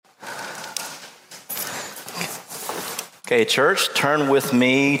Okay, church, turn with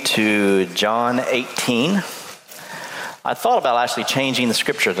me to John 18. I thought about actually changing the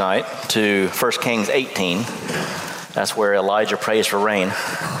scripture tonight to 1 Kings 18. That's where Elijah prays for rain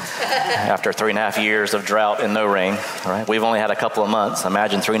after 3.5 years of drought and no rain, right? We've only had a couple of months.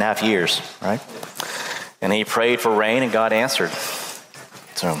 Imagine 3.5 years, right? And he prayed for rain and God answered.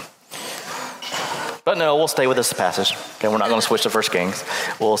 But no, we'll stay with this passage. Okay, we're not going to switch to 1 Kings.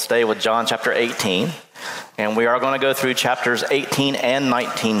 We'll stay with John chapter 18. And we are going to go through chapters 18 and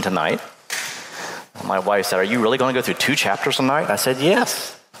 19 tonight. My wife said, "Are you really going to go through 2 chapters tonight?" I said,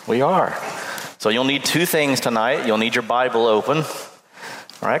 "Yes, we are." So you'll need 2 things tonight. You'll need your Bible open, all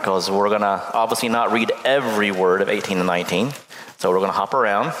right? Because we're going to obviously not read every word of 18 and 19. So we're going to hop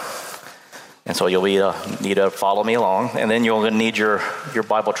around. And so you'll need to follow me along. And then you're going to need your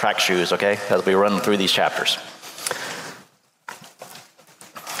Bible track shoes, okay, as we run through these chapters.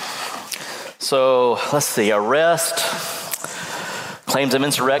 So let's see, arrest, claims of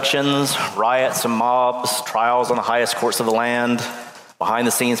insurrections, riots and mobs, trials on the highest courts of the land, behind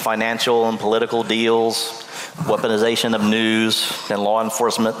the scenes financial and political deals, weaponization of news and law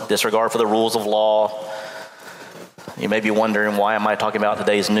enforcement, disregard for the rules of law. You may be wondering, why am I talking about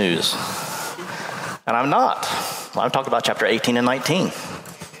today's news? And I'm not. I'm talking about chapter 18 and 19.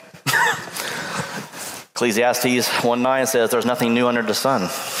 Ecclesiastes 1:9 says there's nothing new under the sun.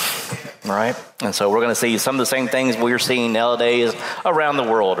 Right? And so we're going to see some of the same things we're seeing nowadays around the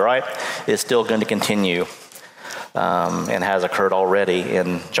world, right? It's still going to continue and has occurred already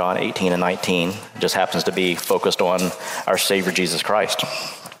in John 18 and 19. It just happens to be focused on our Savior Jesus Christ.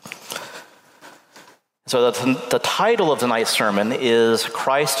 So the title of tonight's sermon is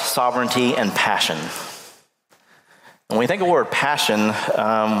Christ's Sovereignty and Passion. When we think of the word passion,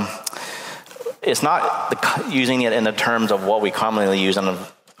 it's not using it in the terms of what we commonly use in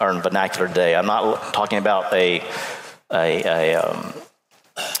our vernacular today. I'm not talking about a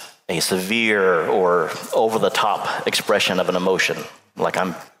severe or over-the-top expression of an emotion. Like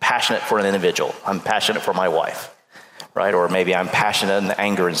I'm passionate for an individual. I'm passionate for my wife, right? Or maybe I'm passionate in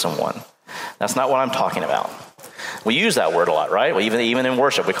anger in someone. That's not what I'm talking about. We use that word a lot, right? Even in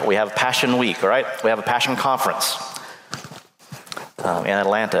worship, we have Passion Week, right? We have a Passion Conference in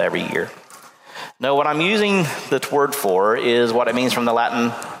Atlanta every year. No, what I'm using the word for is what it means from the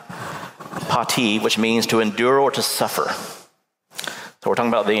Latin pati, which means to endure or to suffer. So we're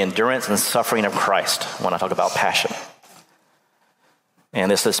talking about the endurance and suffering of Christ when I talk about passion.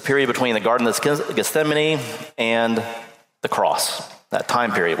 And it's this period between the Garden of Gethsemane and the cross, that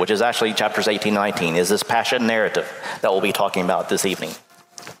time period, which is actually chapters 18 and 19, is this passion narrative that we'll be talking about this evening.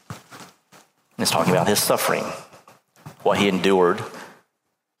 It's talking about his suffering, what he endured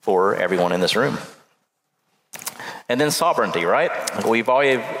for everyone in this room. And then sovereignty, right?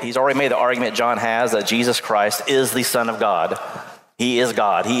 He's already made the argument, John has, that Jesus Christ is the Son of God. He is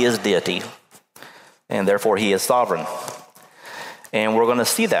God. He is deity. And therefore, he is sovereign. And we're going to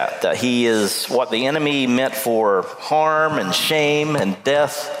see that he is what the enemy meant for harm and shame and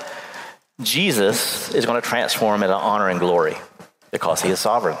death. Jesus is going to transform into honor and glory because he is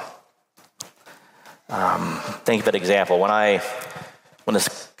sovereign. Think of an example. When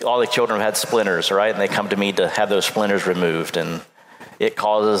all the children have had splinters, right? And they come to me to have those splinters removed. And it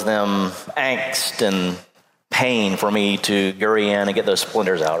causes them angst and pain for me to scurry in and get those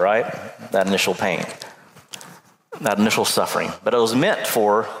splinters out, right? That initial pain. That initial suffering. But it was meant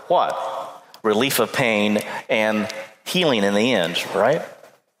for what? Relief of pain and healing in the end, right?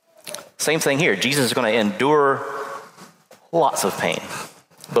 Same thing here. Jesus is going to endure lots of pain,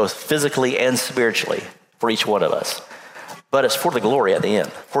 both physically and spiritually for each one of us. But it's for the glory at the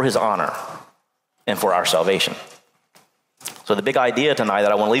end, for his honor, and for our salvation. So the big idea tonight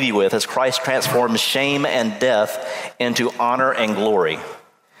that I want to leave you with is Christ transforms shame and death into honor and glory.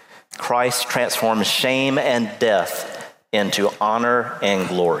 Christ transforms shame and death into honor and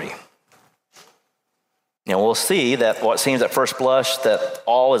glory. And we'll see that what seems at first blush that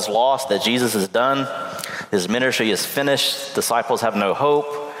all is lost, that Jesus is done, his ministry is finished, disciples have no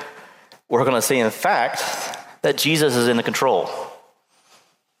hope. We're going to see, in fact, that Jesus is in control.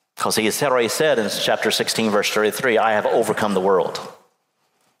 Because he has already said in chapter 16, verse 33, I have overcome the world.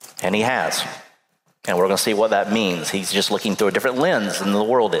 And he has. And we're going to see what that means. He's just looking through a different lens than the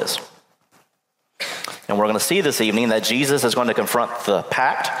world is. And we're going to see this evening that Jesus is going to confront the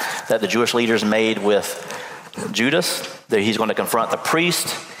pact that the Jewish leaders made with Judas. That he's going to confront the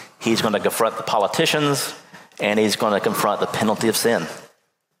priest. He's going to confront the politicians. And he's going to confront the penalty of sin.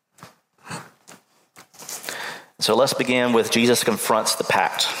 So let's begin with Jesus confronts the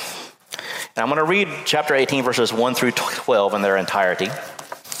pact. And I'm going to read chapter 18, verses 1 through 12 in their entirety.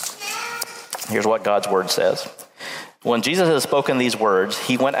 Here's what God's word says. When Jesus had spoken these words,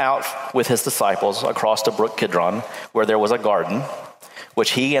 he went out with his disciples across the brook Kidron, where there was a garden,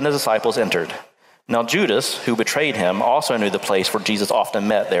 which he and his disciples entered. Now Judas, who betrayed him, also knew the place where Jesus often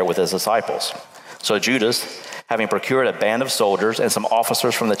met there with his disciples. So Judas, having procured a band of soldiers and some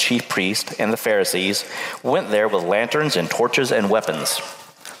officers from the chief priests and the Pharisees, went there with lanterns and torches and weapons.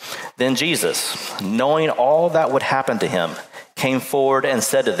 Then Jesus, knowing all that would happen to him, came forward and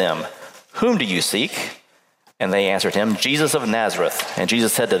said to them, "Whom do you seek?" And they answered him, "Jesus of Nazareth." And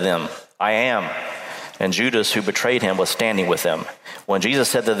Jesus said to them, "I am." And Judas, who betrayed him, was standing with them. When Jesus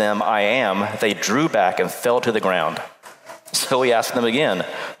said to them, "I am," they drew back and fell to the ground. So he asked them again,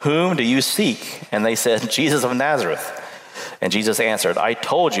 "Whom do you seek?" And they said, "Jesus of Nazareth." And Jesus answered, "I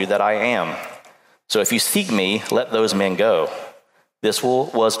told you that I am. So if you seek me, let those men go." This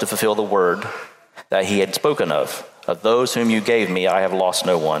was to fulfill the word that he had spoken of those whom you gave me, I have lost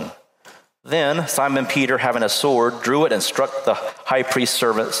no one. Then Simon Peter, having a sword, drew it and struck the high priest's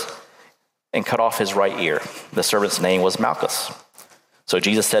servants and cut off his right ear. The servant's name was Malchus. So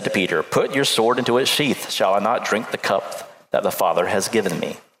Jesus said to Peter, "Put your sword into its sheath. Shall I not drink the cup that the Father has given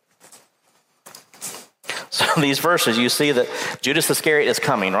me?" So in these verses, you see that Judas Iscariot is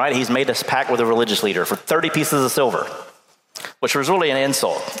coming, right? He's made this pact with a religious leader for 30 pieces of silver, which was really an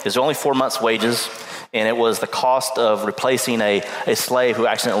insult. It was only 4 months' wages, and it was the cost of replacing a slave who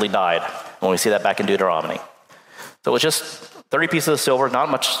accidentally died. When we see that back in Deuteronomy. So it was just 30 pieces of silver, not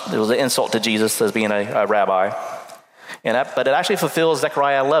much. It was an insult to Jesus as being a rabbi. But it actually fulfills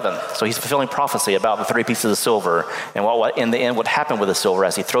Zechariah 11. So he's fulfilling prophecy about the 30 pieces of silver and what in the end would happen with the silver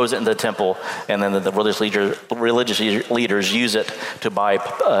as he throws it into the temple, and then the religious leaders use it to buy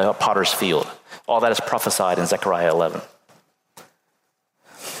a potter's field. All that is prophesied in Zechariah 11.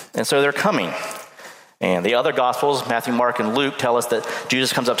 And so they're coming. And the other Gospels, Matthew, Mark, and Luke, tell us that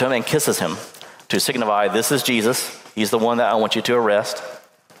Judas comes up to him and kisses him to signify, this is Jesus. He's the one that I want you to arrest.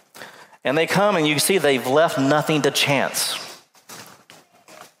 And they come, and you see they've left nothing to chance.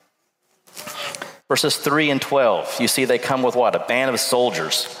 Verses 3 and 12, you see they come with what? A band of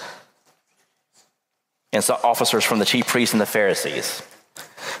soldiers and some officers from the chief priests and the Pharisees.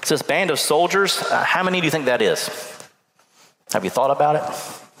 It says band of soldiers. How many do you think that is? Have you thought about it?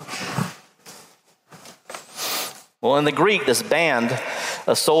 Well, in the Greek, this band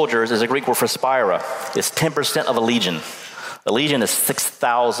of soldiers is a Greek word for spira. It's 10% of a legion. A legion is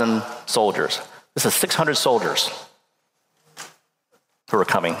 6,000 soldiers. This is 600 soldiers who are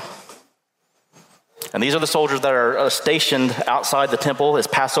coming. And these are the soldiers that are stationed outside the temple. It's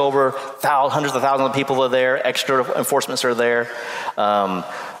Passover. Hundreds of thousands of people are there. Extra enforcements are there.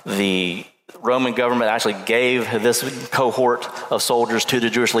 The Roman government actually gave this cohort of soldiers to the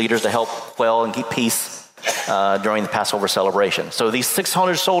Jewish leaders to help quell and keep peace during the Passover celebration. So these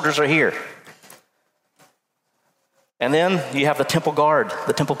 600 soldiers are here. And then you have the temple guard,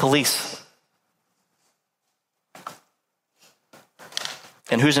 the temple police.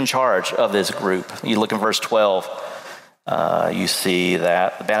 And who's in charge of this group? You look in verse 12, you see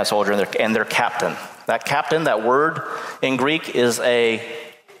that the band of soldiers and their captain. That captain, that word in Greek is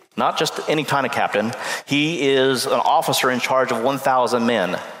not just any kind of captain. He is an officer in charge of 1,000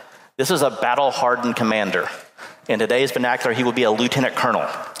 men. This is a battle-hardened commander. In today's vernacular, he would be a lieutenant colonel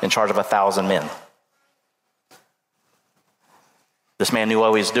in charge of 1,000 men. This man knew what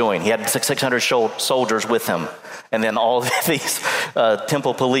he was doing. He had 600 soldiers with him, and then all these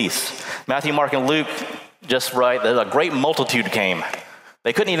temple police. Matthew, Mark, and Luke just write that a great multitude came.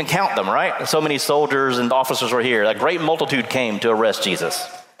 They couldn't even count them, right? So many soldiers and officers were here. A great multitude came to arrest Jesus.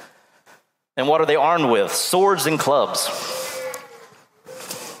 And what are they armed with? Swords and clubs.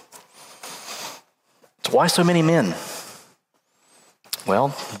 Why so many men?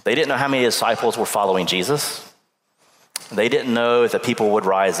 Well, they didn't know how many disciples were following Jesus. They didn't know if the people would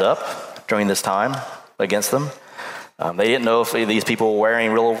rise up during this time against them. They didn't know if these people were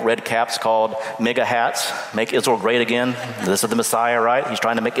wearing real red caps called mega hats, make Israel great again. This is the Messiah, right? He's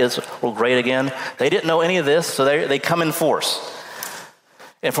trying to make Israel great again. They didn't know any of this, so they come in force.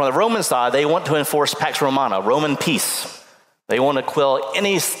 And from the Roman side, they want to enforce Pax Romana, Roman peace. They want to quell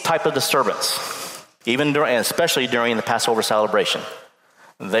any type of disturbance. And especially during the Passover celebration.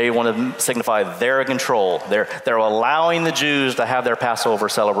 They want to signify they're in control. They're allowing the Jews to have their Passover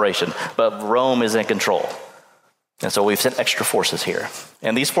celebration, but Rome is in control. And so we've sent extra forces here.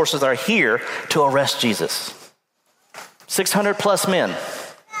 And these forces are here to arrest Jesus. 600 plus men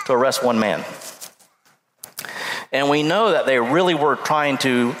to arrest one man. And we know that they really were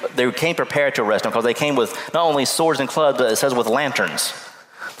they came prepared to arrest him because they came with not only swords and clubs, but it says with lanterns.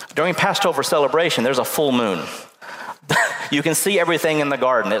 During Passover celebration, there's a full moon. You can see everything in the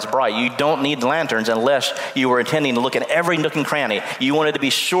garden. It's bright. You don't need lanterns unless you were intending to look in every nook and cranny. You wanted to be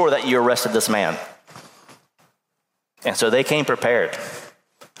sure that you arrested this man. And so they came prepared.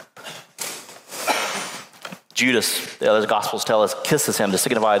 Judas, the other Gospels tell us, kisses him to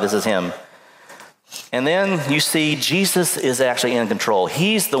signify this is him. And then you see Jesus is actually in control.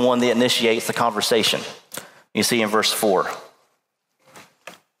 He's the one that initiates the conversation. You see in verse 4.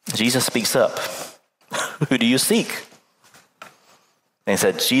 Jesus speaks up. Who do you seek? And he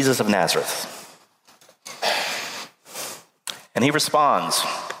said, Jesus of Nazareth. And he responds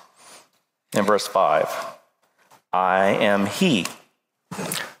in verse 5, I am he.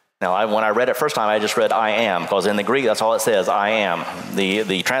 Now, when I read it first time, I just read I am, because in the Greek, that's all it says, I am.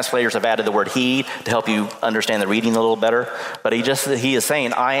 The translators have added the word he to help you understand the reading a little better. But he is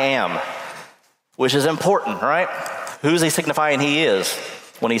saying, I am, which is important, right? Who's he signifying he is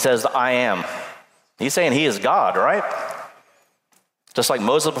when he says, I am? He's saying he is God, right? Just like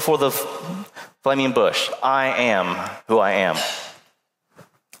Moses before the flaming bush, I am who I am.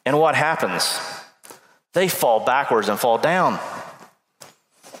 And what happens? They fall backwards and fall down.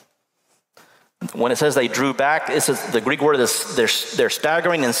 When it says they drew back, it's the Greek word is they're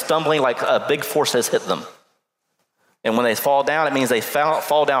staggering and stumbling like a big force has hit them. And when they fall down, it means they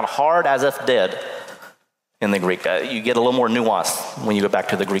fall down hard as if dead in the Greek. You get a little more nuance when you go back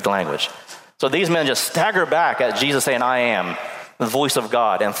to the Greek language. So these men just stagger back at Jesus saying, I am, the voice of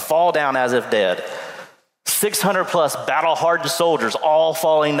God, and fall down as if dead. 600 plus battle-hardened soldiers all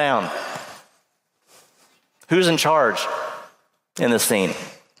falling down. Who's in charge in this scene,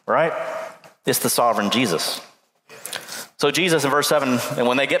 right? It's the sovereign Jesus. So Jesus in verse 7, and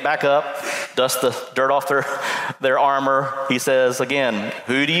when they get back up, dust the dirt off their armor, he says again,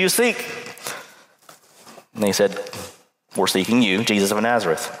 who do you seek? And they said, we're seeking you, Jesus of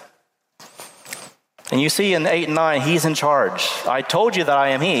Nazareth. And you see in 8 and 9, he's in charge. I told you that I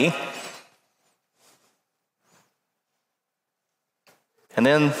am he. And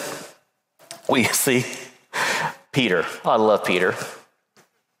then we see Peter. I love Peter.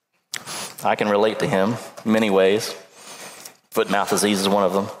 I can relate to him in many ways. Foot-mouth disease is one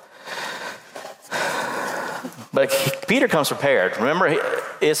of them. But Peter comes prepared. Remember,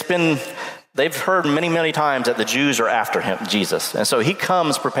 they've heard many, many times that the Jews are after him, Jesus. And so he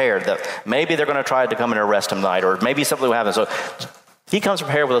comes prepared that maybe they're going to try to come and arrest him tonight, or maybe something will happen. So he comes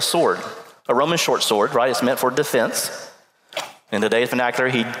prepared with a sword, a Roman short sword, right? It's meant for defense. In today's vernacular,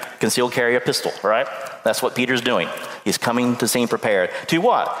 he'd concealed carry a pistol, right? That's what Peter's doing. He's coming to seem prepared. To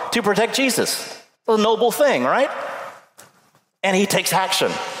what? To protect Jesus. A noble thing, right? And he takes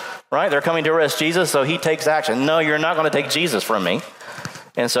action, right? They're coming to arrest Jesus, so he takes action. No, you're not going to take Jesus from me.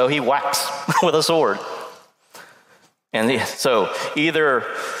 And so he whacks with a sword. And so either,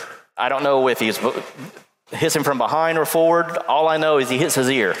 I don't know if he hits him from behind or forward. All I know is he hits his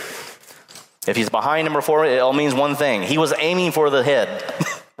ear. If he's behind him or forward, it all means one thing. He was aiming for the head,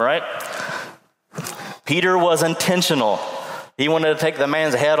 right? Peter was intentional. He wanted to take the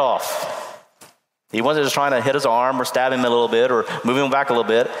man's head off. He wasn't just trying to hit his arm or stab him a little bit or move him back a little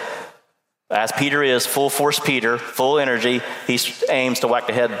bit. As Peter is, full force Peter, full energy, he aims to whack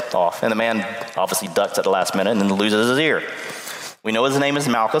the head off. And the man obviously ducks at the last minute and then loses his ear. We know his name is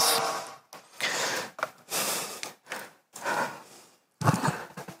Malchus.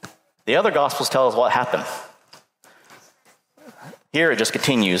 The other Gospels tell us what happened. Here it just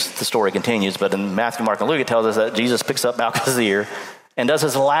continues, the story continues, but in Matthew, Mark, and Luke, it tells us that Jesus picks up Malchus' ear and does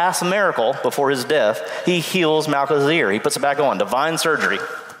his last miracle before his death. He heals Malchus' ear. He puts it back on, divine surgery.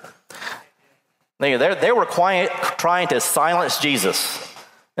 They were trying to silence Jesus.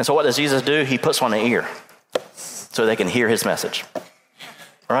 And so what does Jesus do? He puts on an ear so they can hear his message.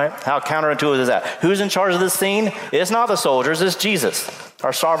 All right? How counterintuitive is that? Who's in charge of this scene? It's not the soldiers, it's Jesus,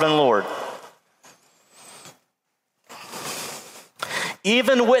 our sovereign Lord.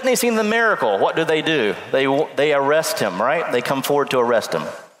 Even witnessing the miracle, what do? They arrest him, right? They come forward to arrest him.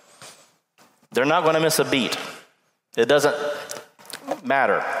 They're not going to miss a beat. It doesn't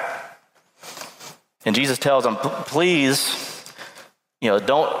matter. And Jesus tells them, please,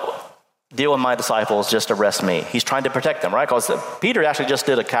 don't deal with my disciples, just arrest me. He's trying to protect them, right? Because Peter actually just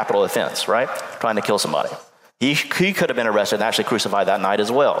did a capital offense, right? Trying to kill somebody. He could have been arrested and actually crucified that night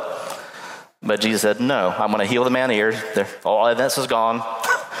as well. But Jesus said, no, I'm going to heal the man's ear. All evidence is gone.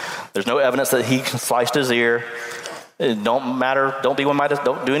 There's no evidence that he sliced his ear. It don't matter. Don't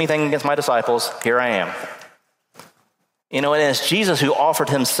do anything against my disciples. Here I am. And it's Jesus who offered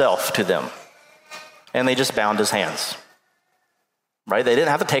himself to them. And they just bound his hands. Right? They didn't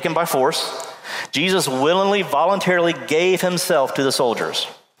have to take him by force. Jesus willingly, voluntarily gave himself to the soldiers.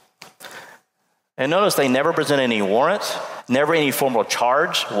 And notice they never present any warrant, never any formal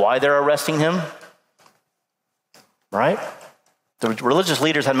charge why they're arresting him. Right? The religious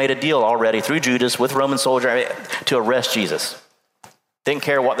leaders had made a deal already through Judas with Roman soldiers to arrest Jesus. Didn't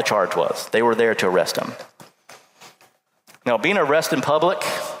care what the charge was. They were there to arrest him. Now, being arrested in public,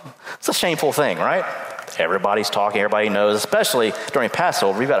 it's a shameful thing, right? Everybody's talking, everybody knows, especially during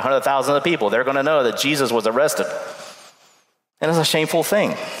Passover. We've got 100,000 of people. They're going to know that Jesus was arrested. And it's a shameful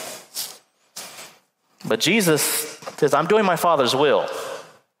thing. But Jesus says, I'm doing my Father's will.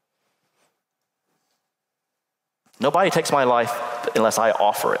 Nobody takes my life unless I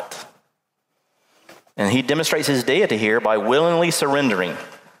offer it. And he demonstrates his deity here by willingly surrendering,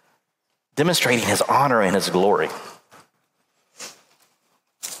 demonstrating his honor and his glory.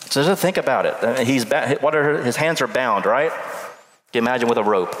 So just think about it. His hands are bound, right? You imagine with a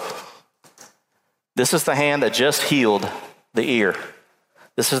rope. This is the hand that just healed the ear.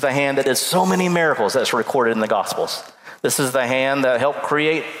 This is the hand that did so many miracles that's recorded in the Gospels. This is the hand that helped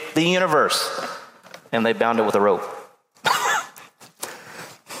create the universe. And they bound it with a rope.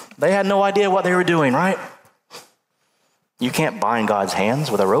 They had no idea what they were doing, right? You can't bind God's hands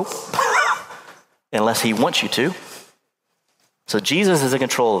with a rope unless he wants you to. So Jesus is in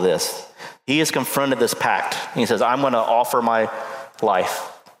control of this. He has confronted this pact. He says, I'm going to offer my life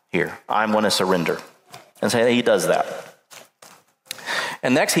here. I'm going to surrender. And so he does that.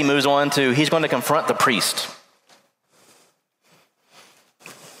 And next he moves on to, he's going to confront the priest.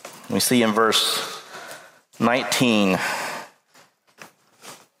 We see in verse 19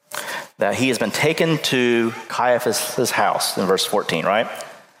 that he has been taken to Caiaphas' house in verse 14, right?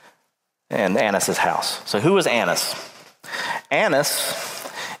 And Annas' house. So who is Annas?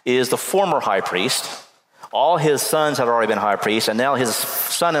 Annas is the former high priest. All his sons had already been high priests, and now his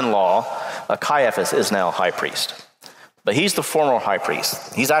son-in-law, Caiaphas, is now high priest. But he's the former high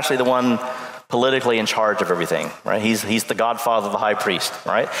priest. He's actually the one politically in charge of everything, right? He's the godfather of the high priest,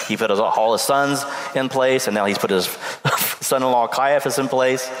 right? He put all his sons in place, and now he's put his son-in-law Caiaphas in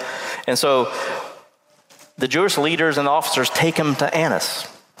place. And so the Jewish leaders and officers take him to Annas.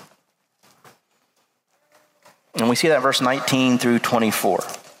 And we see that in verse 19 through 24.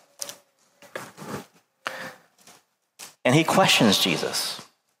 And he questions Jesus.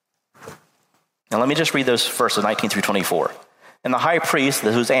 Now let me just read those verses 19 through 24. And the high priest,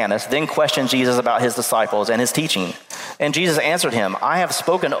 who's Annas, then questioned Jesus about his disciples and his teaching. And Jesus answered him, I have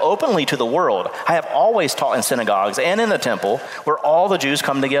spoken openly to the world. I have always taught in synagogues and in the temple where all the Jews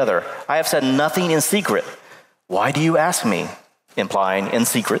come together. I have said nothing in secret. Why do you ask me? Implying in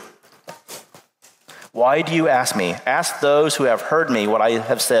secret. Why do you ask me? Ask those who have heard me what I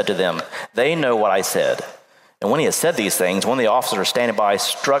have said to them. They know what I said. And when he had said these things, one of the officers standing by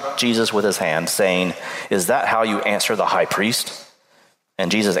struck Jesus with his hand, saying, Is that how you answer the high priest? And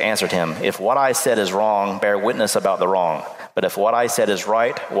Jesus answered him, If what I said is wrong, bear witness about the wrong. But if what I said is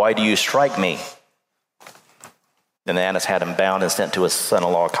right, why do you strike me? Then Annas had him bound and sent to his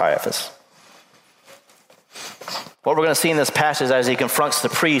son-in-law Caiaphas. What we're going to see in this passage as he confronts the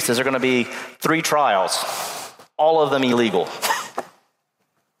priest is there are going to be 3 trials, all of them illegal.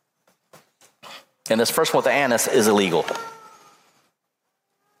 And this first one with Annas is illegal.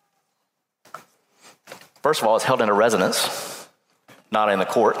 First of all, it's held in a residence, not in the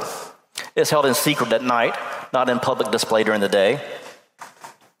court. It's held in secret at night, not in public display during the day.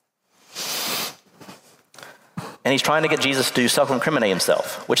 And he's trying to get Jesus to self-incriminate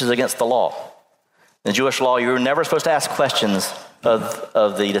himself, which is against the law. In Jewish law, you were never supposed to ask questions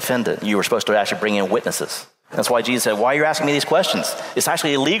of the defendant. You were supposed to actually bring in witnesses. That's why Jesus said, why are you asking me these questions? It's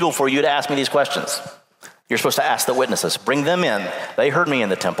actually illegal for you to ask me these questions. You're supposed to ask the witnesses. Bring them in. They heard me in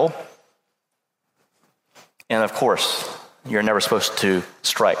the temple. And of course, you're never supposed to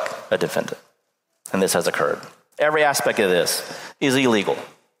strike a defendant. And this has occurred. Every aspect of this is illegal.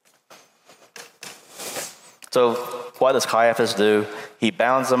 So what does Caiaphas do? He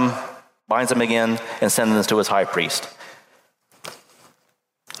binds them again, and sends them to his high priest.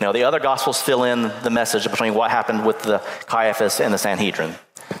 Now, the other Gospels fill in the message between what happened with the Caiaphas and the Sanhedrin.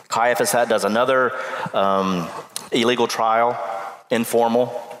 Caiaphas does another illegal trial,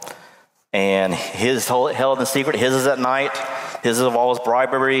 informal, and his held in secret. His is at night. His involves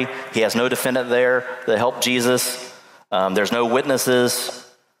bribery. He has no defendant there to help Jesus. There's no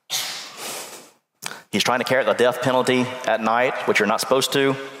witnesses. He's trying to carry out the death penalty at night, which you're not supposed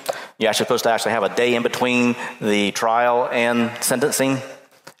to. You're actually supposed to have a day in between the trial and sentencing.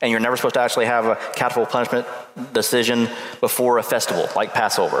 And you're never supposed to actually have a capital punishment decision before a festival like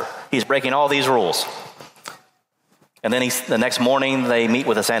Passover. He's breaking all these rules. And then the next morning, they meet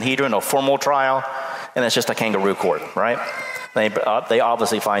with the Sanhedrin, a formal trial, and it's just a kangaroo court, right? They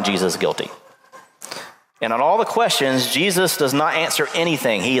obviously find Jesus guilty. And on all the questions, Jesus does not answer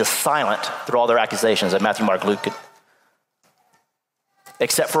anything. He is silent through all their accusations of Matthew, Mark, Luke,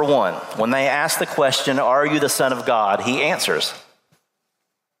 except for one. When they ask the question, are you the Son of God? He answers,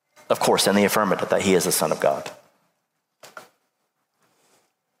 of course, in the affirmative, that he is the Son of God.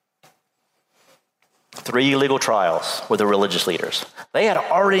 3 legal trials with the religious leaders. They had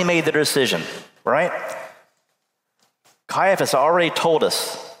already made their decision, right? Caiaphas already told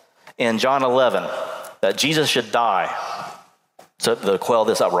us in John 11 that Jesus should die to quell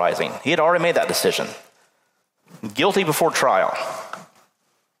this uprising. He had already made that decision. Guilty before trial.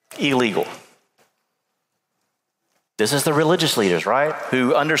 Illegal. This is the religious leaders, right?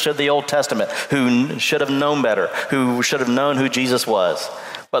 Who understood the Old Testament, who should have known better, who should have known who Jesus was.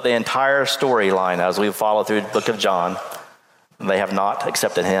 But the entire storyline, as we follow through the book of John, they have not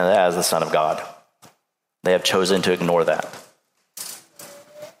accepted him as the Son of God. They have chosen to ignore that.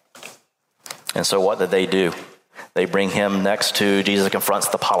 And so what did they do? They bring him next to Jesus and confronts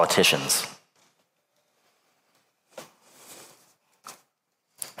the politicians.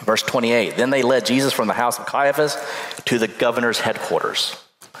 Verse 28, then they led Jesus from the house of Caiaphas to the governor's headquarters.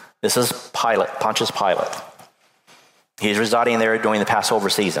 This is Pilate, Pontius Pilate. He's residing there during the Passover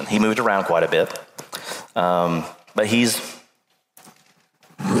season. He moved around quite a bit, but he's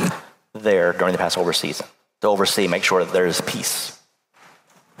there during the Passover season to oversee, make sure that there is peace.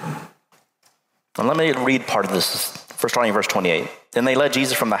 And let me read part of this, first starting in verse 28. Then they led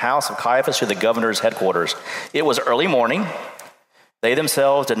Jesus from the house of Caiaphas to the governor's headquarters. It was early morning. They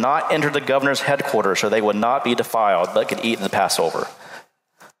themselves did not enter the governor's headquarters, so they would not be defiled, but could eat the Passover.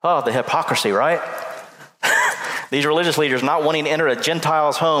 Oh, the hypocrisy, right? These religious leaders not wanting to enter a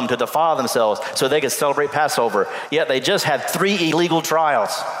Gentile's home to defile themselves so they could celebrate Passover. Yet they just had 3 illegal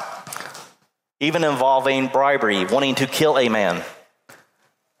trials, even involving bribery, wanting to kill a man.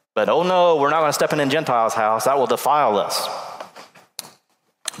 But oh no, we're not going to step in a Gentile's house. That will defile us.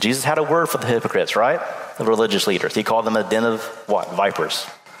 Jesus had a word for the hypocrites, right? The religious leaders. He called them a den of what? Vipers.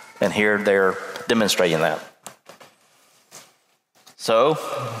 And here they're demonstrating that. So,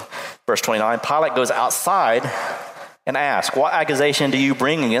 verse 29, Pilate goes outside and asks, what accusation do you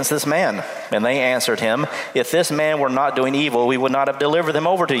bring against this man? And they answered him, if this man were not doing evil, we would not have delivered him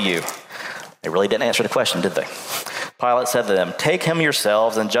over to you. They really didn't answer the question, did they? Pilate said to them, take him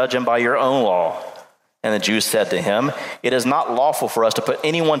yourselves and judge him by your own law. And the Jews said to him, it is not lawful for us to put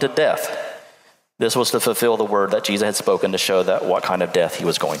anyone to death. This was to fulfill the word that Jesus had spoken to show that what kind of death he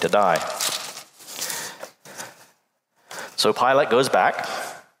was going to die. So Pilate goes back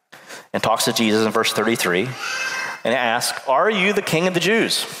and talks to Jesus in verse 33 and asks, are you the king of the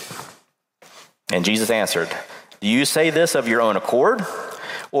Jews? And Jesus answered, do you say this of your own accord,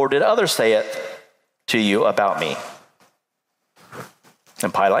 or did others say it to you about me?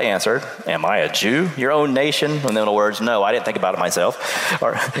 And Pilate answered, am I a Jew? Your own nation, in other words, no, I didn't think about it myself.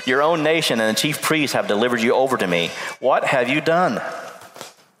 Or your own nation and the chief priests have delivered you over to me. What have you done?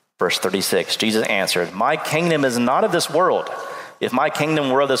 Verse 36, Jesus answered, my kingdom is not of this world. If my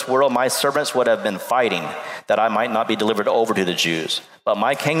kingdom were of this world, my servants would have been fighting that I might not be delivered over to the Jews. But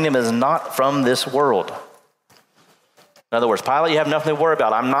my kingdom is not from this world. In other words, Pilate, you have nothing to worry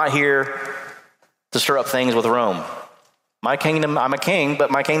about. I'm not here to stir up things with Rome. My kingdom, I'm a king, but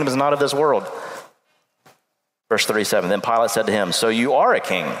my kingdom is not of this world. Verse 37, then Pilate said to him, so you are a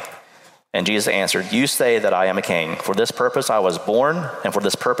king? And Jesus answered, you say that I am a king. For this purpose I was born, and for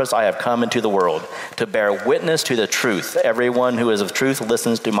this purpose I have come into the world, to bear witness to the truth. Everyone who is of truth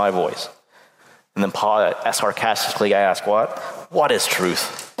listens to my voice. And then Pilate sarcastically asked, what? What is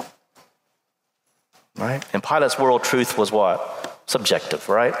truth? Right? In Pilate's world, truth was what? Subjective,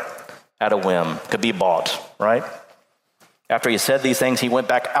 right? At a whim, could be bought, right? After he said these things, he went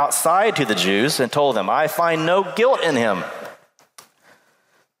back outside to the Jews and told them, I find no guilt in him.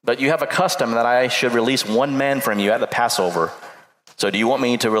 But you have a custom that I should release one man from you at the Passover. So do you want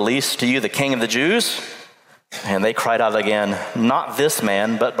me to release to you the king of the Jews? And they cried out again, not this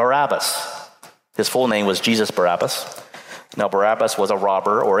man, but Barabbas. His full name was Jesus Barabbas. Now Barabbas was a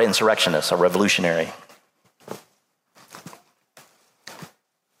robber or insurrectionist, a revolutionary.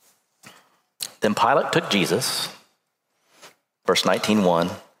 Then Pilate took Jesus, verse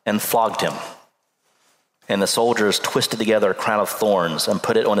 19:1, and flogged him. And the soldiers twisted together a crown of thorns and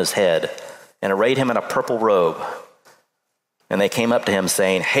put it on his head and arrayed him in a purple robe. And they came up to him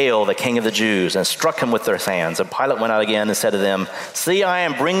saying, hail the King of the Jews, and struck him with their hands. And Pilate went out again and said to them, see, I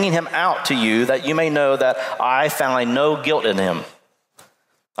am bringing him out to you that you may know that I found no guilt in him.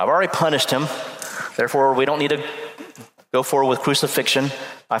 I've already punished him. Therefore, we don't need to go forward with crucifixion.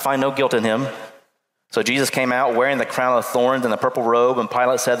 I find no guilt in him. So Jesus came out wearing the crown of thorns and the purple robe, and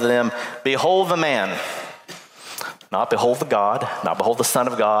Pilate said to them, behold the man. Not behold the God, not behold the Son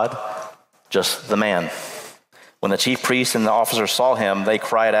of God, just the man. When the chief priests and the officers saw him, they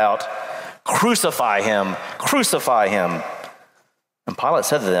cried out, "Crucify him, crucify him." And Pilate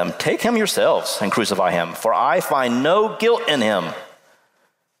said to them, "Take him yourselves and crucify him, for I find no guilt in him."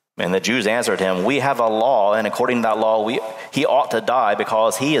 And the Jews answered him, "We have a law, and according to that law, he ought to die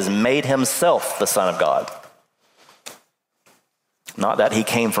because he has made himself the Son of God." Not that he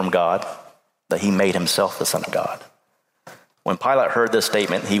came from God, that he made himself the Son of God. When Pilate heard this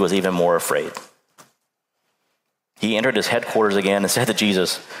statement, he was even more afraid. He entered his headquarters again and said to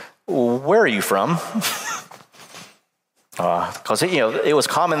Jesus, "Where are you from?" Because it was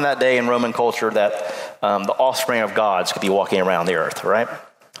common that day in Roman culture that the offspring of gods could be walking around the earth, right?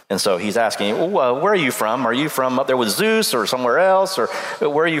 And so he's asking, "Where are you from? Are you from up there with Zeus or somewhere else? Or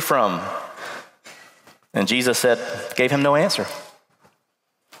where are you from?" And Jesus gave him no answer.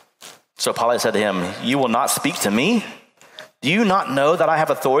 So Pilate said to him, "You will not speak to me? Do you not know that I have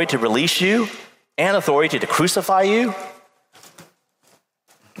authority to release you and authority to crucify you?"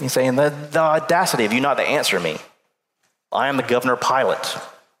 He's saying, the audacity of you not to answer me. I am the governor Pilate.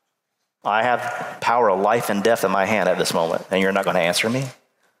 I have power of life and death in my hand at this moment, and you're not going to answer me?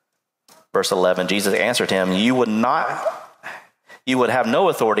 Verse 11, Jesus answered him, you would have no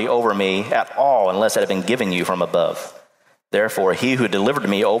authority over me at all unless it had been given you from above. Therefore, he who delivered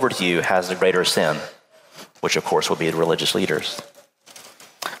me over to you has the greater sin, which of course would be the religious leaders.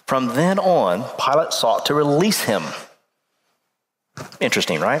 From then on, Pilate sought to release him.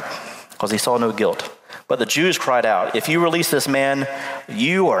 Interesting, right? Because he saw no guilt. But the Jews cried out, "If you release this man,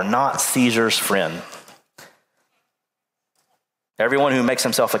 you are not Caesar's friend." Everyone who makes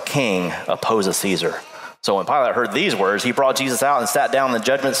himself a king opposes Caesar. So when Pilate heard these words, he brought Jesus out and sat down in the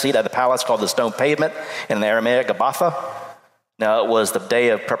judgment seat at the palace called the Stone Pavement, in the Aramaic Gabbatha. Now it was the day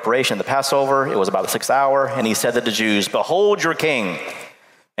of preparation, the Passover. It was about the 6th hour. And he said to the Jews, "Behold your king."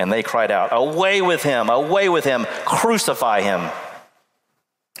 And they cried out, away with him, crucify him."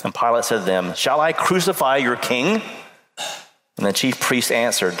 And Pilate said to them, "Shall I crucify your king?" And the chief priest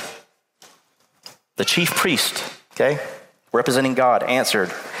answered, the chief priest, okay, representing God,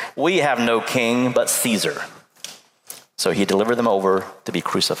 answered, "We have no king but Caesar." So he delivered them over to be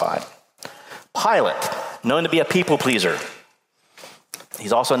crucified. Pilate, known to be a people pleaser.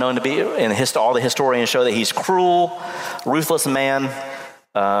 He's also known to be, all the historians show that he's cruel, ruthless man,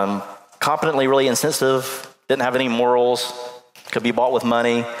 competently really insensitive, didn't have any morals, could be bought with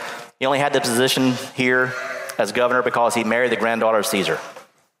money. He only had the position here as governor because he married the granddaughter of Caesar.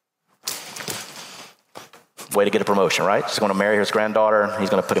 Way to get a promotion, right? He's going to marry his granddaughter. He's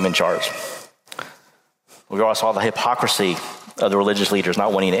going to put him in charge. We also saw the hypocrisy of the religious leaders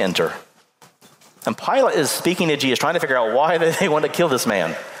not wanting to enter. And Pilate is speaking to Jesus, trying to figure out why they want to kill this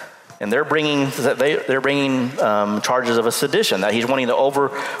man. And they're bringing charges of a sedition, that he's wanting to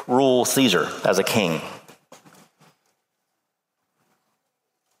overrule Caesar as a king.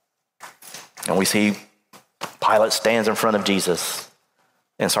 And we see Pilate stands in front of Jesus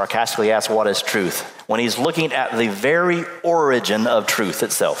and sarcastically asks, "What is truth?" when he's looking at the very origin of truth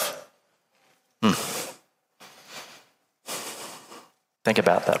itself. Think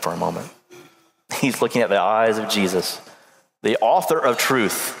about that for a moment. He's looking at the eyes of Jesus, the author of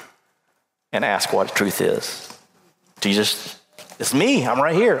truth, and asks what truth is. Jesus, it's me. I'm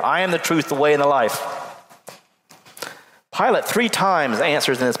right here. I am the truth, the way, and the life. Pilate 3 times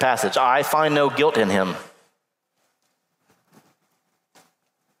answers in this passage, "I find no guilt in him."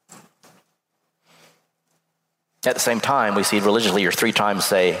 At the same time, we see religious leaders 3 times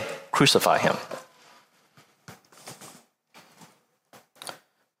say, "Crucify him."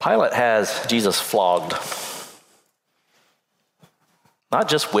 Pilate has Jesus flogged. Not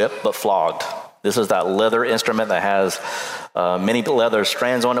just whipped, but flogged. This is that leather instrument that has many leather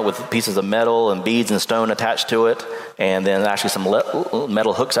strands on it with pieces of metal and beads and stone attached to it, and then actually some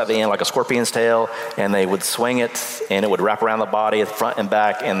metal hooks at the end like a scorpion's tail, and they would swing it, and it would wrap around the body, front and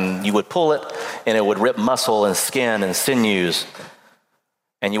back, and you would pull it, and it would rip muscle and skin and sinews.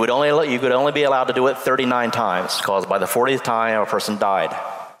 And you could only be allowed to do it 39 times, because by the 40th time, a person died.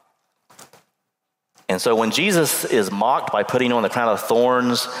 And so when Jesus is mocked by putting on the crown of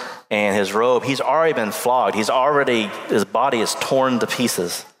thorns and his robe, he's already been flogged. His body is torn to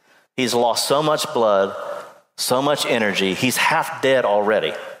pieces. He's lost so much blood, so much energy. He's half dead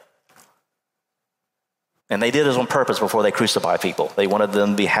already. And they did this on purpose before they crucified people. They wanted them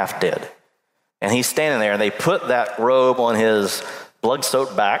to be half dead. And he's standing there, and they put that robe on his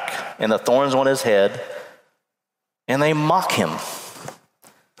blood-soaked back and the thorns on his head, and they mock him,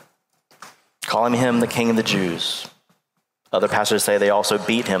 calling him the King of the Jews. Other passages say they also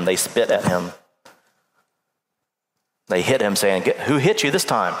beat him, they spit at him. They hit him saying, who hit you this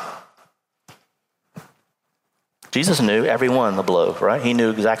time? Jesus knew every one of the blow, right? He knew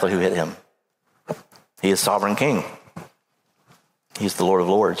exactly who hit him. He is sovereign king. He's the Lord of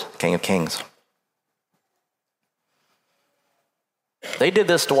lords, King of kings. They did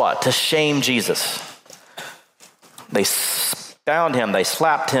this to what? To shame Jesus. They bound him, they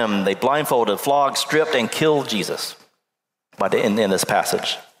slapped him, they blindfolded, flogged, stripped, and killed Jesus in this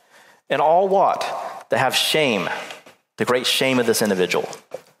passage. And all what? To have shame, the great shame of this individual.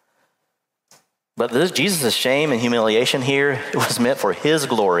 But this Jesus' shame and humiliation here, it was meant for his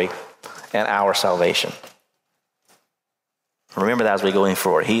glory and our salvation. Remember that as we go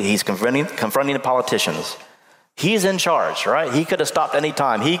forward. He's confronting the politicians. He's in charge, right? He could have stopped any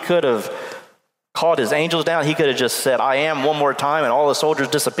time. He could have called his angels down. He could have just said, I am, one more time, and all the soldiers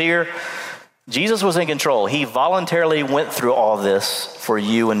disappear. Jesus was in control. He voluntarily went through all this for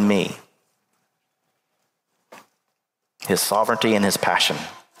you and me. His sovereignty and his passion.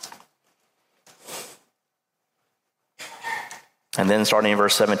 And then starting in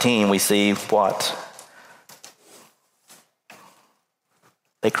verse 17, we see what?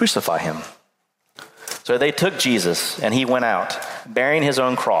 They crucify him. So they took Jesus and he went out bearing his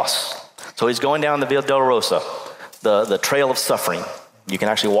own cross. So he's going down the Via Dolorosa, the trail of suffering. You can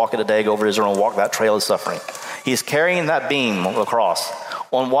actually walk it today, go over Israel and walk that trail of suffering. He's carrying that beam of the cross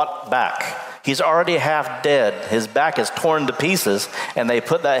on what back? He's already half dead. His back is torn to pieces, and they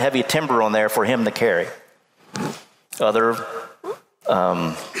put that heavy timber on there for him to carry.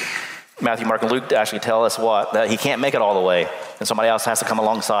 Matthew, Mark, and Luke actually tell us what? That he can't make it all the way, and somebody else has to come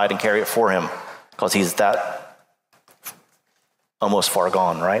alongside and carry it for him because he's that almost far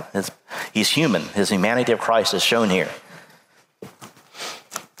gone, right? He's human. His humanity of Christ is shown here.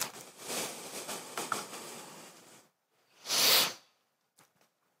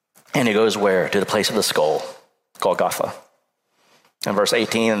 And he goes where? To the place of the skull, Golgotha. In verse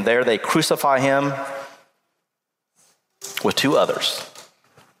 18, and there they crucify him with two others.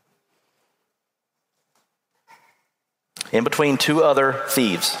 In between two other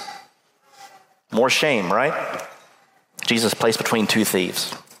thieves. More shame, right? Jesus placed between two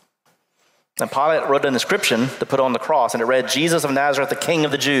thieves. And Pilate wrote an inscription to put on the cross, and it read, Jesus of Nazareth, the King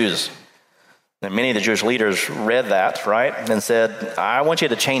of the Jews. And many of the Jewish leaders read that, right? And said, I want you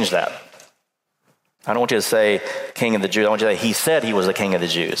to change that. I don't want you to say King of the Jews. I want you to say, he said he was the King of the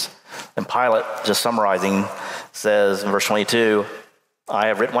Jews. And Pilate, just summarizing, says in verse 22, I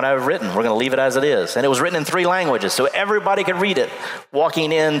have written what I have written. We're going to leave it as it is. And it was written in 3 languages, so everybody could read it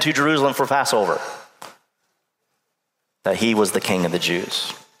walking into Jerusalem for Passover, that he was the King of the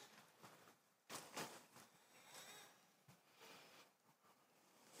Jews.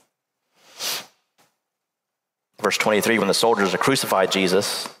 Verse 23, when the soldiers had crucified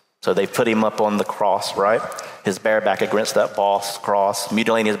Jesus, so they put him up on the cross, right? His bare back against that cross,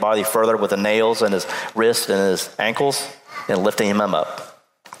 mutilating his body further with the nails in his wrists and his ankles, and lifting him up.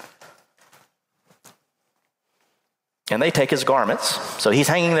 And they take his garments, so he's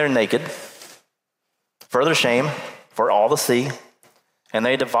hanging there naked, further shame for all to see, and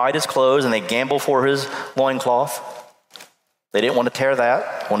they divide his clothes and they gamble for his loincloth. They didn't want to tear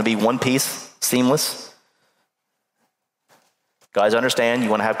that, want to be one piece, seamless. Guys, understand you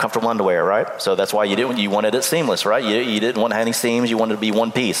want to have comfortable underwear, right? So that's why you wanted it seamless, right? You didn't want any seams. You wanted it to be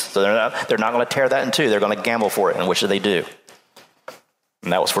one piece. So they're not going to tear that in two. They're going to gamble for it, and which do they do?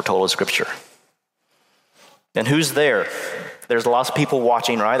 And that was foretold in Scripture. And who's there? There's lots of people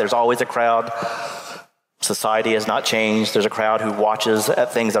watching, right? There's always a crowd. Society has not changed. There's a crowd who watches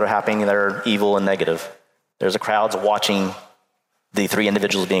at things that are happening that are evil and negative. There's a crowd watching the 3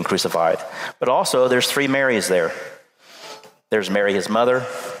 individuals being crucified. But also, there's 3 Marys there. There's Mary, his mother,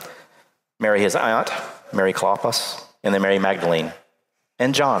 Mary, his aunt, Mary Clopas, and then Mary Magdalene,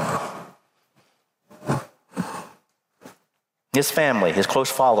 and John. His family, his close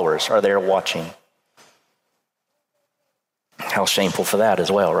followers are there watching. How shameful for that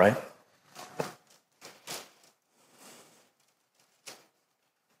as well, right?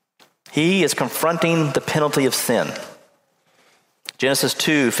 He is confronting the penalty of sin. Genesis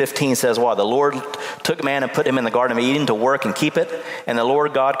 2:15 says what? The Lord took man and put him in the Garden of Eden to work and keep it. And the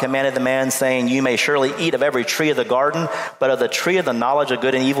Lord God commanded the man, saying, you may surely eat of every tree of the garden, but of the tree of the knowledge of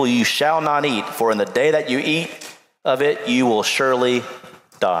good and evil you shall not eat. For in the day that you eat of it, you will surely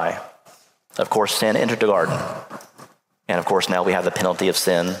die. Of course, sin entered the garden. And of course, now we have the penalty of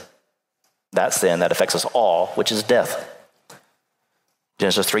sin that affects us all, which is death.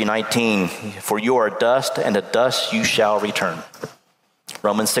 Genesis 3:19, for you are dust, and to dust you shall return.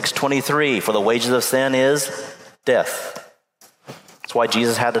 Romans 6:23, for the wages of sin is death. That's why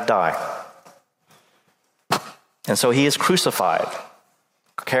Jesus had to die. And so he is crucified,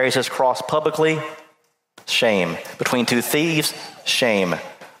 carries his cross publicly, shame. Between two thieves, shame.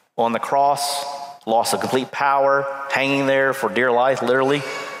 On the cross, loss of complete power, hanging there for dear life, literally.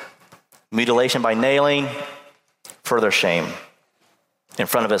 Mutilation by nailing, further shame. In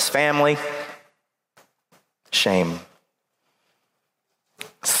front of his family, shame.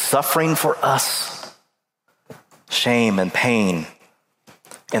 Suffering for us, shame and pain.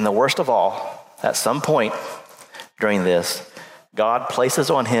 And the worst of all, at some point during this, God places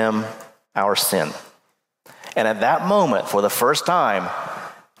on him our sin. And at that moment, for the first time,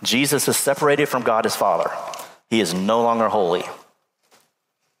 Jesus is separated from God his Father. He is no longer holy.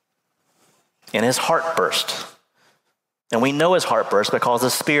 And his heart burst. And we know his heart burst because the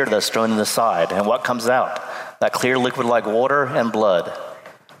spear that's thrown in the side. And what comes out? That clear liquid like water and blood.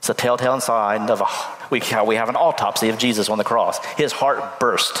 It's a telltale sign of we have an autopsy of Jesus on the cross. His heart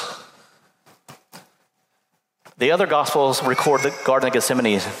burst. The other Gospels record the Garden of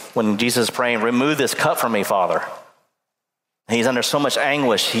Gethsemane when Jesus is praying, remove this cup from me, Father. And he's under so much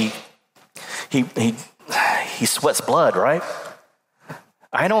anguish, he sweats blood, right?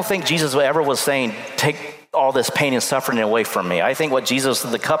 I don't think Jesus ever was saying, take all this pain and suffering away from me. I think what Jesus,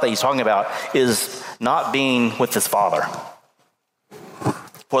 the cup that he's talking about, is not being with his Father.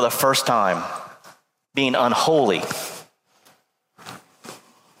 For the first time, being unholy.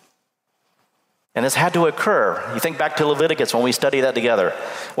 And this had to occur. You think back to Leviticus when we study that together.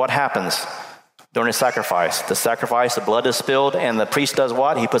 What happens during a sacrifice? The blood is spilled, and the priest does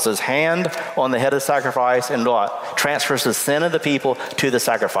what? He puts his hand on the head of the sacrifice and what? Transfers the sin of the people to the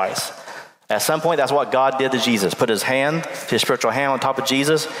sacrifice. At some point, that's what God did to Jesus. Put his hand, his spiritual hand on top of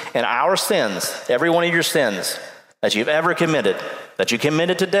Jesus, and our sins, every one of your sins that you've ever committed, that you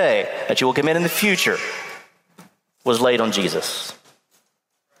committed today, that you will commit in the future, was laid on Jesus.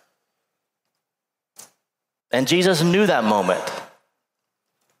 And Jesus knew that moment.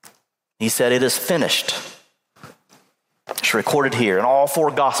 He said, it is finished. It's recorded here in all four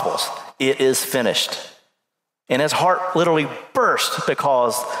Gospels. It is finished. And his heart literally burst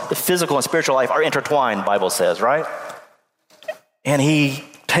because the physical and spiritual life are intertwined, Bible says, right? And he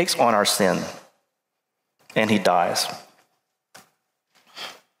takes on our sin. And he dies.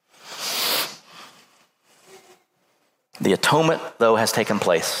 The atonement, though, has taken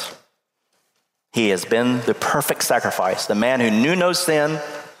place. He has been the perfect sacrifice. The man who knew no sin,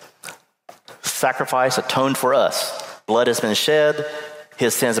 sacrifice, atoned for us. Blood has been shed.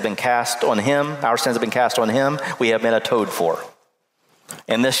 His sins have been cast on him. Our sins have been cast on him. We have been atoned for.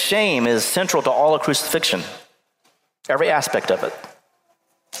 And this shame is central to all of crucifixion. Every aspect of it.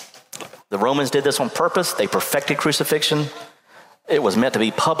 The Romans did this on purpose. They perfected crucifixion. It was meant to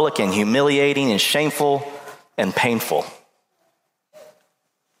be public and humiliating and shameful and painful.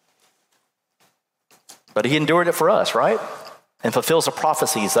 But he endured it for us, right? And fulfills the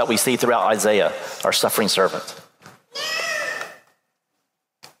prophecies that we see throughout Isaiah, our suffering servant.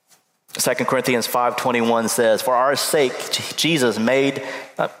 2 Corinthians 5:21 says, for our sake, Jesus made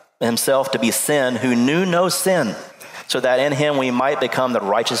himself to be sin who knew no sin, so that in him we might become the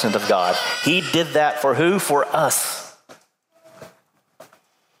righteousness of God. He did that for who? For us.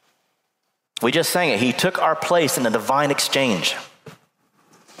 We just sang it. He took our place in a divine exchange.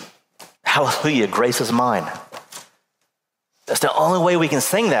 Hallelujah, grace is mine. That's the only way we can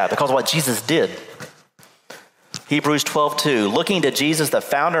sing that, because of what Jesus did. Hebrews 12:2, looking to Jesus, the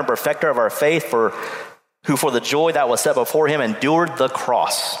founder and perfecter of our faith, who for the joy that was set before him endured the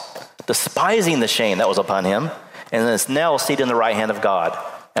cross, despising the shame that was upon him, and is now seated in the right hand of God.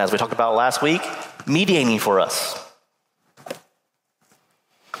 And as we talked about last week, mediating for us.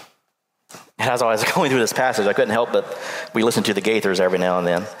 As I was going through this passage, I couldn't help but, we listen to the Gaithers every now and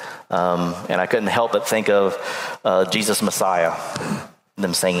then, and I couldn't help but think of Jesus Messiah,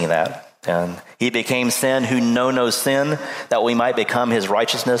 them singing that. And he became sin who know no sin, that we might become his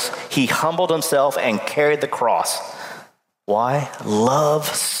righteousness. He humbled himself and carried the cross. Why? Love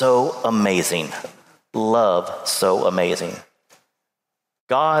so amazing. Love so amazing.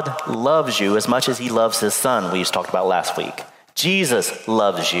 God loves you as much as he loves his son, we just talked about last week. Jesus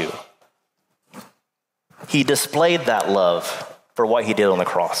loves you. He displayed that love for what he did on the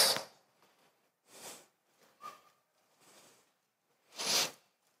cross.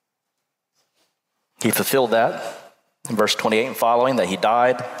 He fulfilled that in verse 28 and following, that he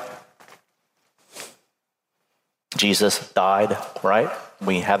died. Jesus died, right?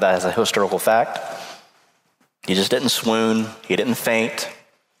 We have that as a historical fact. He just didn't swoon. He didn't faint.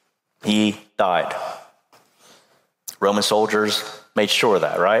 He died. Roman soldiers made sure of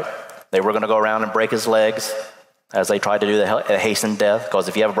that, right? They were going to go around and break his legs as they tried to do the hastened death, because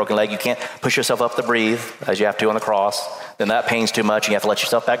if you have a broken leg, you can't push yourself up to breathe as you have to on the cross. Then that pain's too much, and you have to let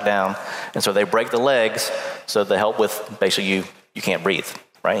yourself back down. And so they break the legs so to help with basically you can't breathe,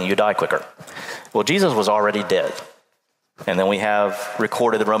 right? And you die quicker. Well, Jesus was already dead. And then we have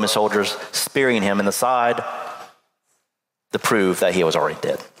recorded the Roman soldiers spearing him in the side to prove that he was already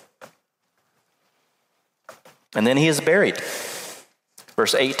dead. And then he is buried.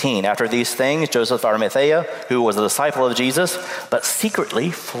 Verse 18, after these things, Joseph of Arimathea, who was a disciple of Jesus, but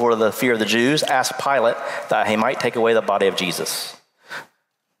secretly for the fear of the Jews, asked Pilate that he might take away the body of Jesus.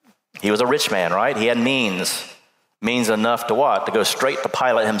 He was a rich man, right? He had means enough to what? To go straight to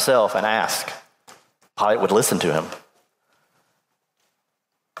Pilate himself and ask. Pilate would listen to him.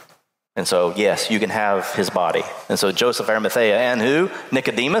 And so, yes, you can have his body. And so Joseph of Arimathea and who?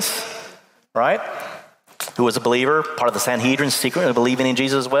 Nicodemus, right? Who was a believer, part of the Sanhedrin, secretly believing in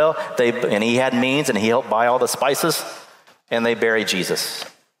Jesus as well. And he had means, and he helped buy all the spices, and they buried Jesus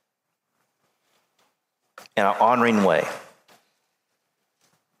in an honoring way.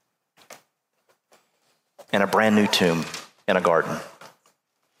 In a brand new tomb in a garden.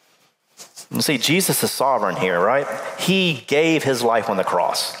 You see, Jesus is sovereign here, right? He gave his life on the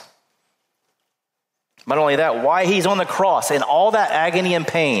cross. Not only that, why he's on the cross in all that agony and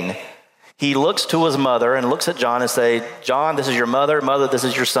pain, he looks to his mother and looks at John and say, John, this is your mother. Mother, this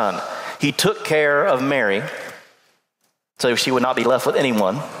is your son. He took care of Mary so she would not be left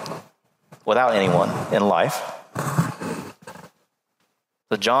without anyone in life.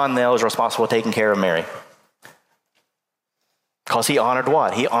 So John now is responsible for taking care of Mary. Because he honored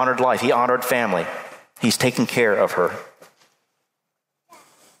what? He honored life. He honored family. He's taking care of her.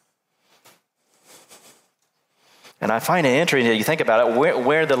 And I find it interesting that you think about it.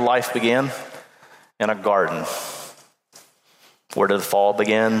 Where did life begin? In a garden. Where did the fall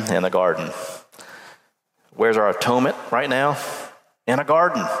begin? In the garden. Where's our atonement right now? In a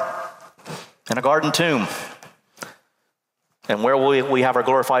garden. In a garden tomb. And where will we have our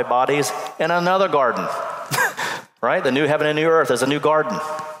glorified bodies? In another garden. Right? The new heaven and new earth is a new garden.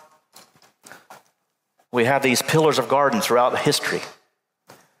 We have these pillars of gardens throughout history.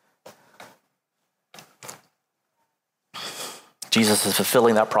 Jesus is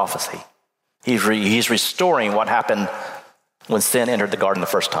fulfilling that prophecy. He's restoring what happened when sin entered the garden the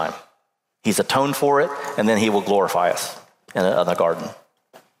first time. He's atoned for it, and then he will glorify us in the garden.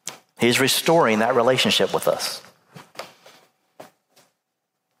 He's restoring that relationship with us.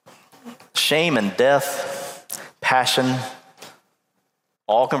 Shame and death, passion,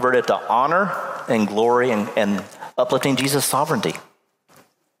 all converted to honor and glory and uplifting Jesus' sovereignty.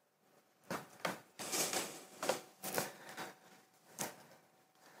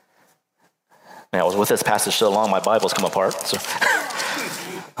 Now, I was with this passage so long, my Bible's come apart. So,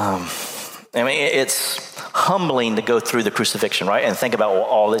 it's humbling to go through the crucifixion, right? And think about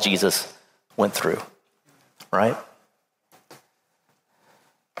all that Jesus went through, right?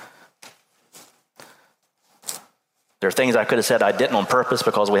 There are things I could have said I didn't on purpose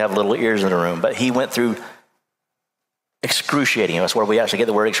because we have little ears in the room, but he went through excruciating. That's where we actually get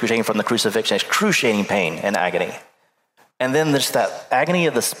the word excruciating from the crucifixion, excruciating pain and agony. And then there's that agony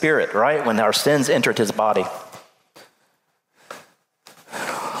of the spirit, right? When our sins entered his body.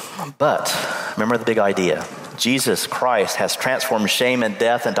 But remember the big idea. Jesus Christ has transformed shame and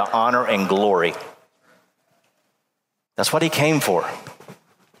death into honor and glory. That's what he came for.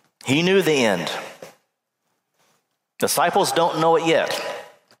 He knew the end. Disciples don't know it yet,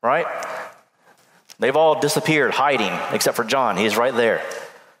 right? They've all disappeared, hiding, except for John. He's right there.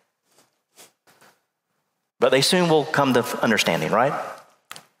 But they soon will come to understanding, right?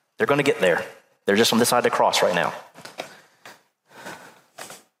 They're going to get there. They're just on this side of the cross right now.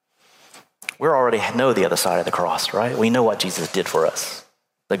 We already know the other side of the cross, right? We know what Jesus did for us.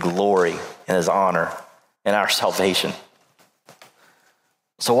 The glory and his honor and our salvation.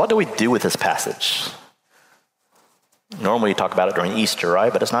 So what do we do with this passage? Normally you talk about it during Easter,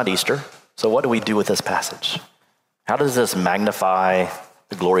 right? But it's not Easter. So what do we do with this passage? How does this magnify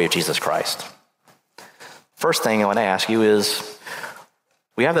the glory of Jesus Christ? First thing I want to ask you is,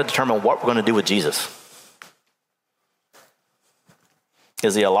 we have to determine what we're going to do with Jesus.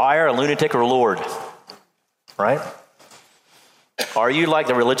 Is he a liar, a lunatic, or a Lord? Right? Are you like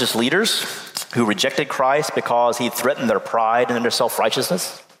the religious leaders who rejected Christ because he threatened their pride and their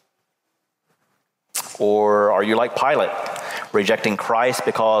self-righteousness? Or are you like Pilate, rejecting Christ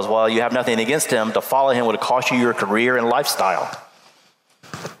because, well, you have nothing against him, to follow him would cost you your career and lifestyle?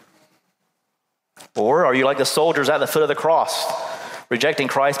 Or are you like the soldiers at the foot of the cross, rejecting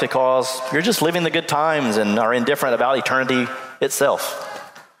Christ because you're just living the good times and are indifferent about eternity itself?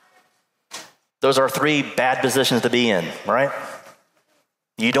 Those are three bad positions to be in, right?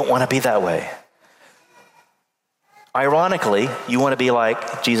 You don't want to be that way. Ironically, you want to be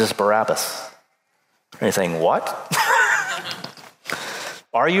like Jesus Barabbas. And you're saying, what?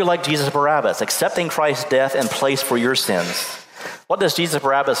 Are you like Jesus Barabbas, accepting Christ's death and place for your sins? What does Jesus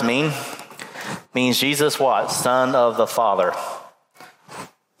Barabbas mean? It means Jesus what? Son of the Father.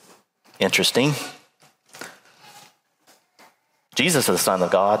 Interesting. Jesus is the Son of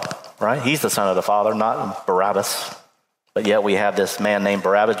God, right? He's the Son of the Father, not Barabbas. But yet we have this man named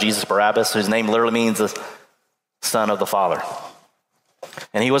Barabbas, Jesus Barabbas, whose name literally means the Son of the Father.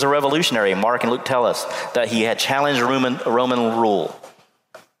 And he was a revolutionary. Mark and Luke tell us that he had challenged Roman rule.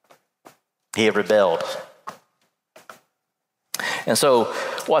 He had rebelled. And so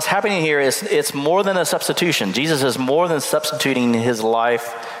what's happening here is it's more than a substitution. Jesus is more than substituting his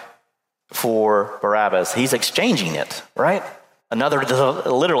life for Barabbas. He's exchanging it, right?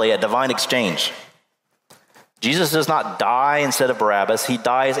 Literally a divine exchange. Jesus does not die instead of Barabbas. He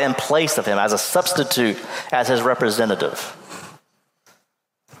dies in place of him as a substitute, as his representative.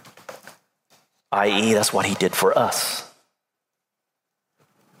 I.e., that's what he did for us.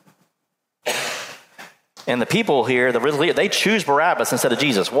 And the people here, the religious leaders, they choose Barabbas instead of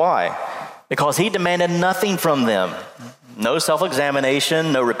Jesus. Why? Because he demanded nothing from them. No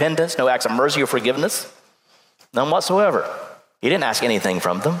self-examination, no repentance, no acts of mercy or forgiveness. None whatsoever. He didn't ask anything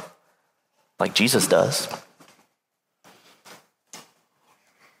from them like Jesus does.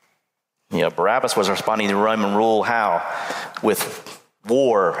 Barabbas was responding to Roman rule how? With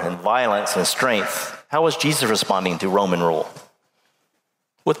war and violence and strength. How was Jesus responding to Roman rule?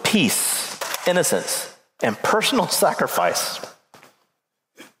 With peace, innocence, and personal sacrifice.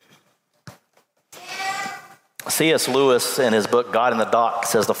 C.S. Lewis, in his book God in the Dock,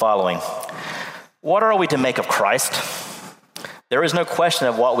 says the following: what are we to make of Christ? There is no question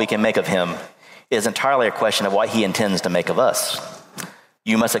of what we can make of him. It is entirely a question of what he intends to make of us.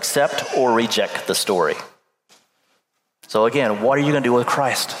 You must accept or reject the story. So again, what are you going to do with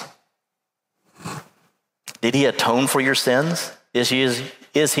Christ? Did he atone for your sins? Is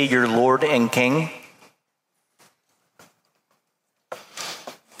he your Lord and King?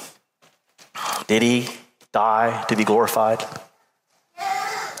 Did he die to be glorified?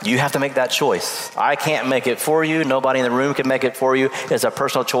 You have to make that choice. I can't make it for you. Nobody in the room can make it for you. It's a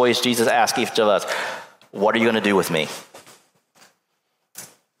personal choice. Jesus asked each of us, what are you going to do with me?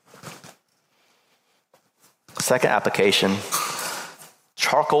 Second application,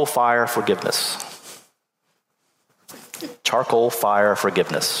 charcoal fire forgiveness. Charcoal fire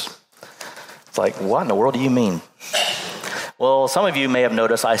forgiveness. It's like, what in the world do you mean? Well, some of you may have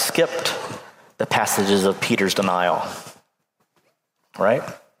noticed I skipped the passages of Peter's denial, right?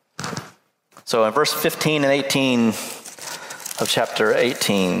 So in verse 15 and 18 of chapter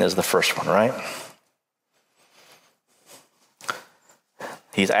 18 is the first one, right?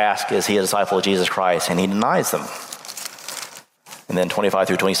 He's asked, is he a disciple of Jesus Christ? And he denies them. And then 25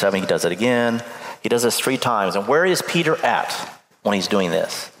 through 27, he does it again. He does this 3 times. And where is Peter at when he's doing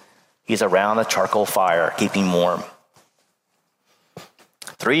this? He's around the charcoal fire, keeping warm.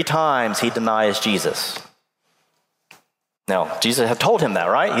 3 times he denies Jesus. Now, Jesus had told him that,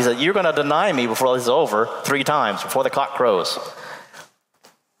 right? He said, you're going to deny me before this is over 3 times, before the cock crows,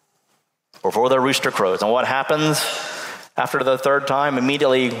 before the rooster crows. And what happens after the 3rd time?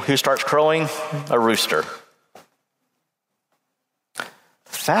 Immediately, who starts crowing? A rooster.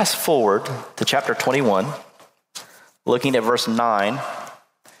 Fast forward to chapter 21, looking at verse 9.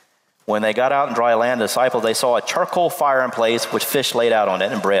 When they got out in dry land, the disciples, they saw a charcoal fire in place with fish laid out on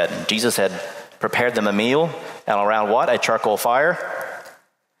it and bread. And Jesus had prepared them a meal, and around what? A charcoal fire.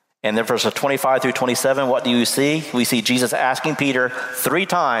 And then verses 25 through 27, what do you see? We see Jesus asking Peter 3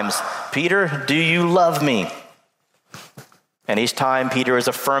 times, Peter, do you love me? And each time Peter is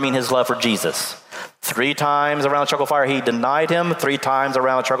affirming his love for Jesus. 3 times around the charcoal fire, he denied him. 3 times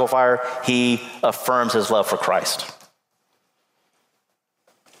around the charcoal fire, he affirms his love for Christ.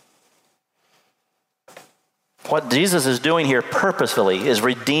 What Jesus is doing here purposefully is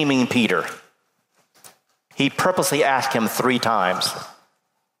redeeming Peter. He purposely asked him 3 times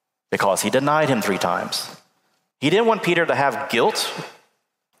because he denied him 3 times. He didn't want Peter to have guilt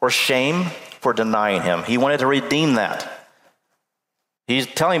or shame for denying him. He wanted to redeem that. He's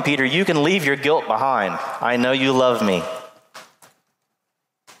telling Peter, you can leave your guilt behind. I know you love me.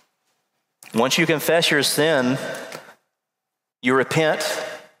 Once you confess your sin, you repent,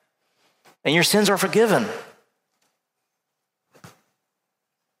 and your sins are forgiven.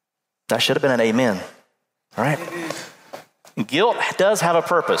 That should have been an amen. All right? Guilt does have a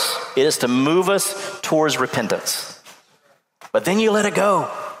purpose. It is to move us towards repentance. But then you let it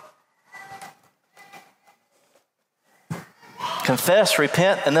go. confess,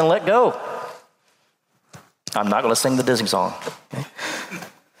 repent, and then let go. I'm not going to sing the Disney song. Okay?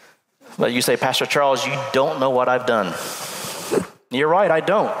 But you say, Pastor Charles, you don't know what I've done. You're right, I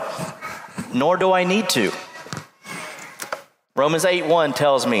don't. Nor do I need to. Romans 8:1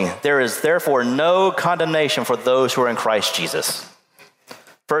 tells me, there is therefore no condemnation for those who are in Christ Jesus.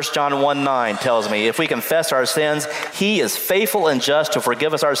 1 John 1:9 tells me, if we confess our sins, he is faithful and just to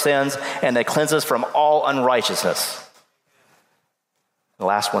forgive us our sins and to cleanse us from all unrighteousness. The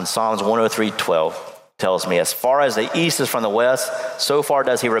last one, Psalms 103:12 tells me, as far as the east is from the west, so far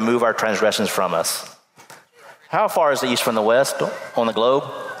does he remove our transgressions from us. How far is the east from the west on the globe?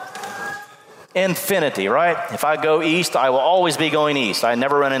 Infinity, right? If I go east, I will always be going east. I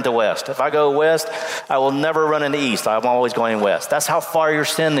never run into west. If I go west, I will never run into east. I'm always going west. That's how far your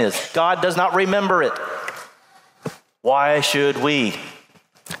sin is. God does not remember it. Why should we?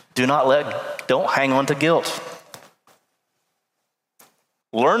 Don't hang on to guilt.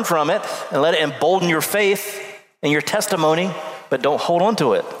 Learn from it and let it embolden your faith and your testimony, but don't hold on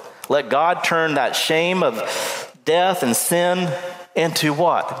to it. Let God turn that shame of death and sin into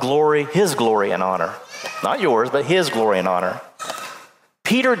what? Glory, his glory and honor. Not yours, but his glory and honor.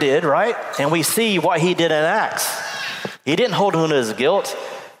 Peter did, right? And we see what he did in Acts. He didn't hold on to his guilt.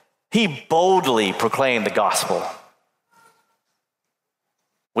 He boldly proclaimed the gospel.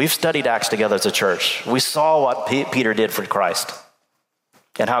 We've studied Acts together as a church. We saw what Peter did for Christ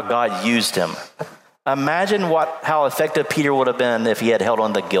and how God used him. Imagine how effective Peter would have been if he had held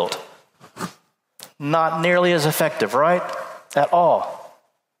on to guilt. Not nearly as effective, right? At all.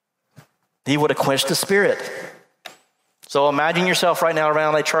 He would have quenched the spirit. So imagine yourself right now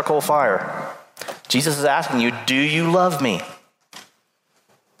around a charcoal fire. Jesus is asking you, do you love me?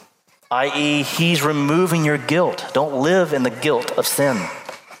 I.e., he's removing your guilt. Don't live in the guilt of sin.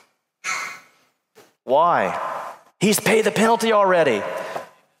 Why? He's paid the penalty already.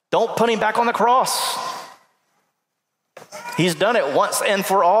 Don't put him back on the cross. He's done it once and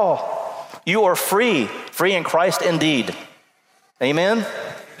for all. You are free in Christ indeed. Amen?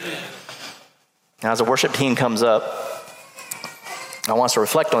 Now, as the worship team comes up, I want us to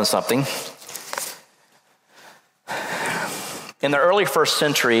reflect on something. In the early first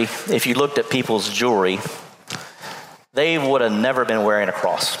century, if you looked at people's jewelry, they would have never been wearing a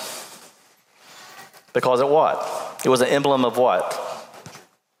cross. Because of what? It was an emblem of what?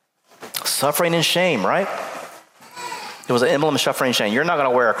 Suffering and shame, right? It was an emblem of suffering and shame. You're not going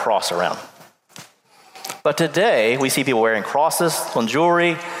to wear a cross around. But today, we see people wearing crosses on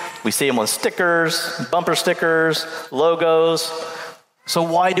jewelry. We see them on stickers, bumper stickers, logos. So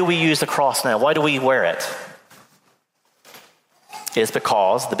why do we use the cross now? Why do we wear it? It's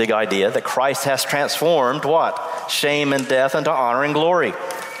because, the big idea, that Christ has transformed what? Shame and death into honor and glory.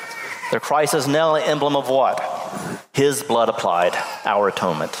 The Christ is now an emblem of what? His blood applied, our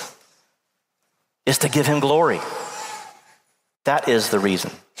atonement. It's to give him glory. That is the reason.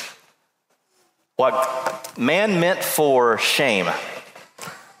 What man meant for shame,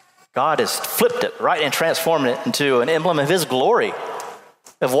 God has flipped it, right, and transformed it into an emblem of his glory,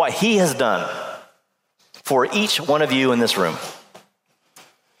 of what he has done for each one of you in this room.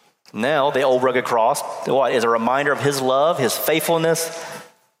 Now, the old rugged cross, what, is a reminder of his love, his faithfulness,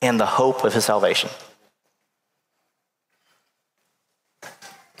 and the hope of his salvation.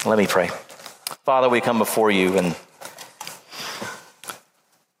 Let me pray. Father, we come before you, and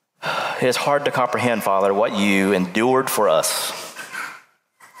it's hard to comprehend, Father, what you endured for us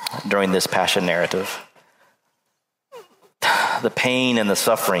during this passion narrative. The pain and the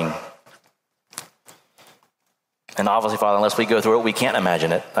suffering. And obviously, Father, unless we go through it, we can't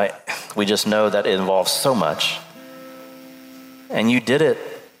imagine it. We just know that it involves so much. And you did it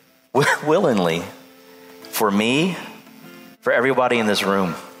willingly for me, for everybody in this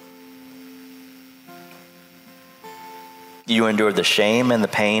room. You endured the shame and the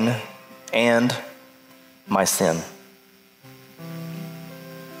pain and my sin.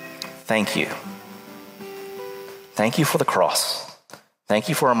 Thank you. Thank you for the cross. Thank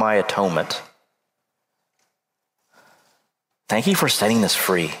you for my atonement. Thank you for setting us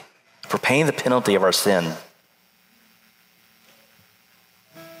free, for paying the penalty of our sin.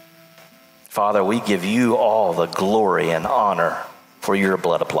 Father, we give you all the glory and honor for your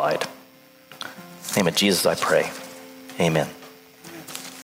blood applied. In the name of Jesus, I pray. Amen.